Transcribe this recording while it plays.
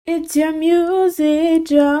It's your music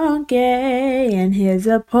junkie, and here's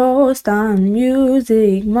a post on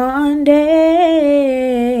Music Monday.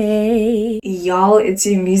 Y'all, it's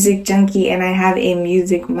your music junkie, and I have a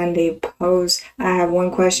Music Monday post. I have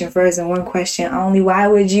one question first and one question only. Why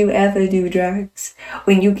would you ever do drugs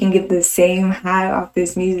when you can get the same high off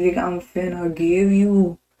this music I'm finna give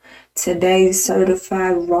you? Today's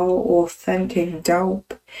certified raw authentic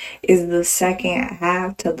dope is the second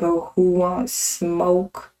half to the Who Wants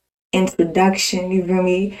Smoke introduction. You feel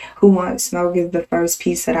me? Who Wants Smoke is the first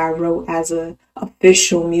piece that I wrote as a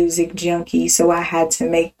official music junkie, so I had to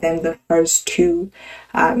make them the first two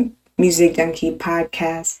Music Junkie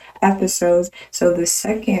podcast episodes. So the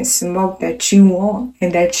second smoke that you want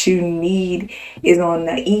and that you need is on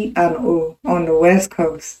the West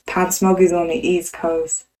Coast. Pop Smoke is on the East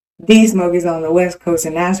Coast. D Smoke is on the West Coast,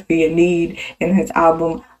 and that's what you need in his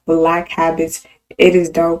album Black Habits. It is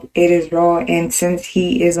dope, it is raw, and since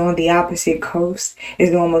he is on the opposite coast,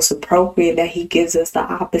 it's almost appropriate that he gives us the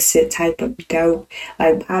opposite type of dope.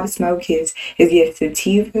 Like Pop Smoke is your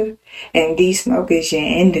sativa, and D Smoke is your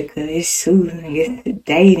indica. It's soothing, it's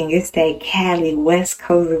sedating, it's that Cali West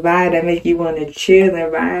Coast vibe that make you want to chill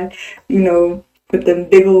and ride, with them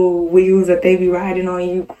big old wheels that they be riding on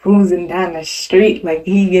you, cruising down the street. Like,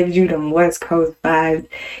 he gives you them West Coast vibes.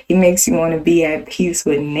 He makes you want to be at peace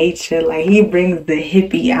with nature. Like, he brings the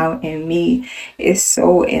hippie out in me. It's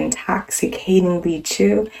so intoxicatingly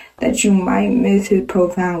chill that you might miss his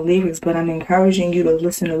profound lyrics, but I'm encouraging you to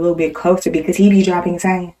listen a little bit closer because he be dropping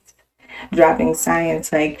science. Like,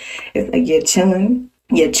 it's like you're chilling,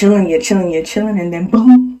 and then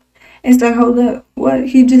boom. It's like, hold up, what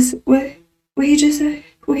he just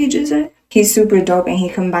said? He's super dope, and he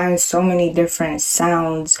combines so many different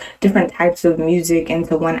sounds, different types of music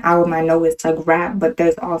into one album. I know it's like rap, but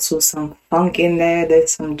there's also some funk in there.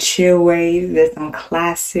 There's some chill waves. There's some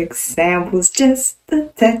classic samples. Just a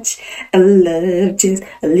touch of love, just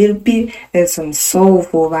a little bit. There's some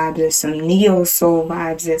soulful vibes. There's some neo-soul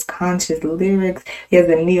vibes. There's conscious lyrics. There's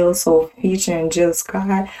a neo-soul featuring Jill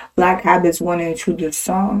Scott. Black Habits 1 and 2, the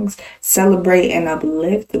songs celebrate and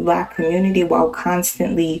uplift the Black community while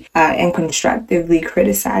constantly and constructively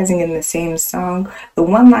criticizing in the same song. The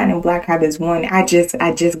one line in Black Habits 1, I just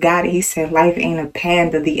got it. He said, "Life ain't a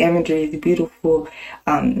panda. The imagery is beautiful.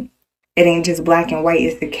 It ain't just black and white,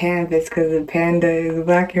 it's the canvas because the panda is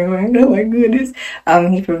black and white." Oh my goodness.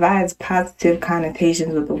 He provides positive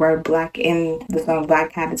connotations with the word black in the song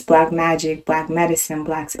Black Habits, Black Magic, Black Medicine,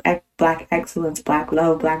 Black Excellence, Black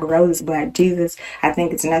Love, Black Rose, Black Jesus. I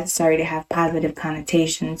think it's necessary to have positive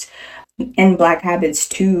connotations. In Black Habits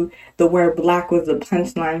 2, the word black was the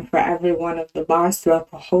punchline for every one of the bars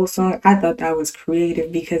throughout the whole song. I thought that was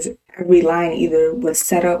creative because every line either was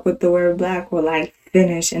set up with the word black or like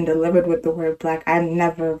finished and delivered with the word black. I've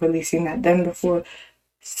never really seen that done before.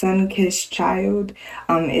 Sun-Kissed Child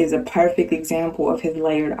is a perfect example of his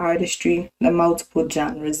layered artistry, the multiple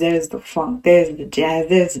genres. There's the funk, there's the jazz,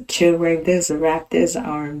 there's the chill wave, there's the rap, there's the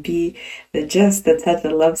R&B, the touch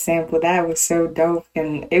of love sample. That was so dope,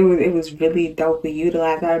 and it was really dopely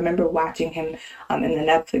utilized. I remember watching him in the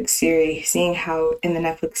Netflix series, seeing how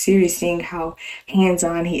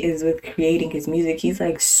hands-on he is with creating his music. He's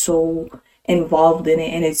like so involved in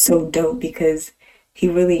it, and it's so dope because he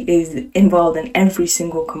really is involved in every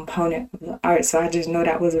single component of the art. So I just know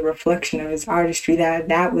that was a reflection of his artistry.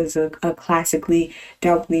 That was a classically,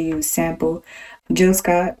 dopely used sample. Jill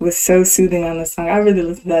Scott was so soothing on the song. I really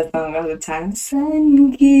listen to that song all the time.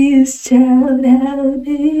 Sun-Kissed Child, how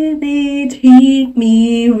did they treat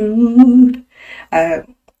me rude?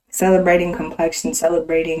 Celebrating complexion,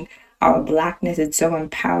 celebrating our blackness. It's so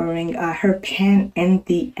empowering. Her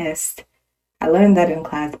panentheist. I learned that in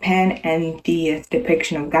class. Panentheist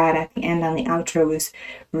depiction of God at the end on the outro was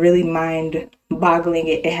really mind-boggling.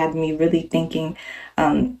 It had me really thinking.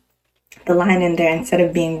 The line in there, instead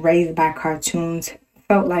of being raised by cartoons,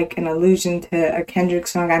 felt like an allusion to a Kendrick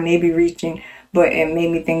song. I may be reaching, but it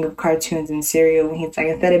made me think of cartoons and Serial when he's like,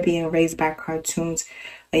 instead of being raised by cartoons,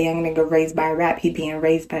 a young nigga raised by rap, he being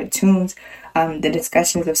raised by tunes. The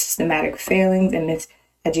discussions of systematic failings and this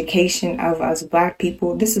education of us black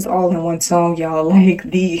people. This is all in one song, y'all. Like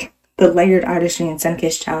the layered artistry in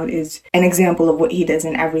Sun-Kissed Child is an example of what he does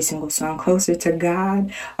in every single song. Closer to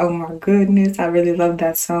God. Oh my goodness, I really love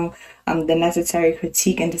that song. The necessary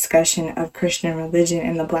critique and discussion of Christian religion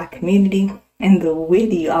in the Black community, and the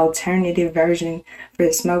witty alternative reason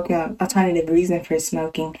for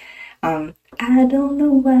smoking. I don't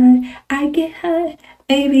know why I get high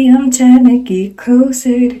Maybe I'm trying to get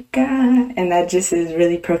closer to God. And that just is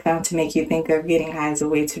really profound to make you think of getting high as a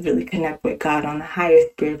way to really connect with God on a higher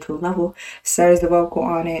spiritual level. Stars the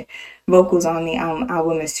vocals on the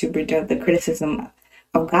album is super dope. The criticism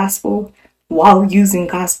of gospel while using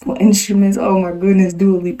gospel instruments, oh my goodness,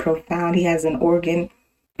 dually profound. He has an organ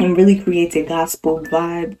and really creates a gospel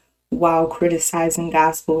vibe while criticizing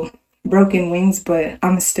gospel. Broken wings, but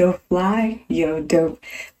I'm still fly. Yo, dope.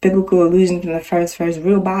 Biblical allusion from the first verse.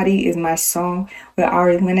 Real Body is my song with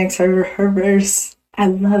Ari Lennox, her verse. I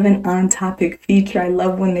love an on-topic feature. I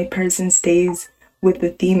love when a person stays with the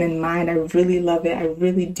theme in mind. I really love it. I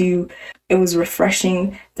really do. It was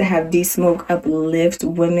refreshing to have D Smoke uplift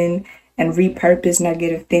women and repurpose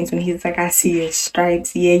negative things when he's like, I see your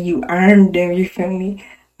stripes. Yeah, you earned them. You feel me?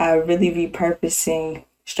 Really repurposing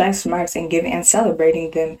stripes, marks, and giving and celebrating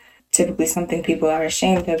them. Typically something people are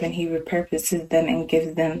ashamed of, and he repurposes them and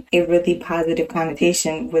gives them a really positive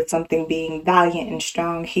connotation with something being valiant and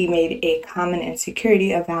strong. He made a common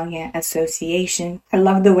insecurity a valiant association. I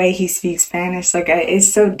love the way he speaks Spanish. Like,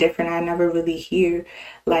 it's so different. I never really hear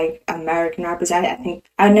like American rappers. I think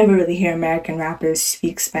I never really hear American rappers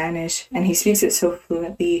speak Spanish, and he speaks it so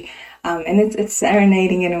fluently. And it's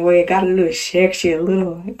serenading in a way. It got a little sexy, a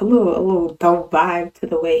little dope vibe to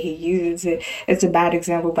the way he uses it. It's a bad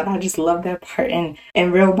example, but I just love that part in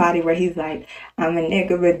Real Body where he's like, I'm a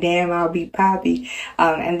nigga, but damn, I'll be poppy.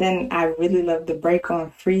 And then I really love the break on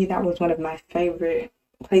Free. That was one of my favorite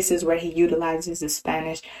places where he utilizes the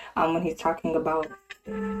Spanish when he's talking about,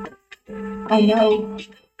 oh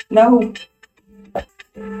no.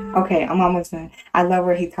 Okay, I'm almost done. I love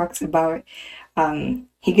where he talks about,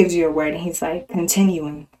 he gives you a word and he's like,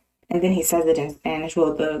 continuing. And then he says it in Spanish.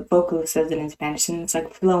 Well, the vocalist says it in Spanish and it's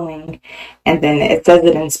like flowing. And then it says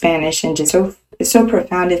it in Spanish and just it's so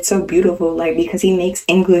profound. It's so beautiful. Like, because he makes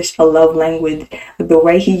English a love language. The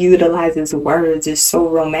way he utilizes words is so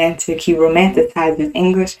romantic. He romanticizes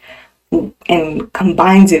English and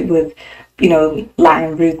combines it with, you know,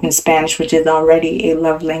 Latin roots and Spanish, which is already a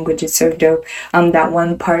love language. It's so dope. That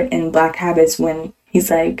one part in Black Habits when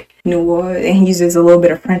he's like, New Orleans, and he uses a little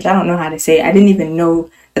bit of French. I don't know how to say it. I didn't even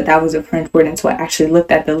know that was a French word until I actually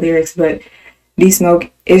looked at the lyrics, but D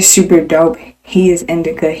Smoke is super dope. He is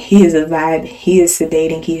indica. He is a vibe. He is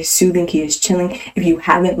sedating. He is soothing. He is chilling. If you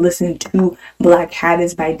haven't listened to Black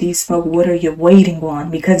Habits by D Smoke, what are you waiting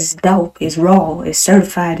on? Because it's dope. It's raw. It's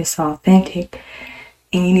certified. It's authentic.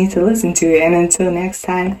 And you need to listen to it. And until next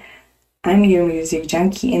time, I'm your music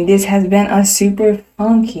junkie, and this has been a super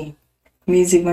funky music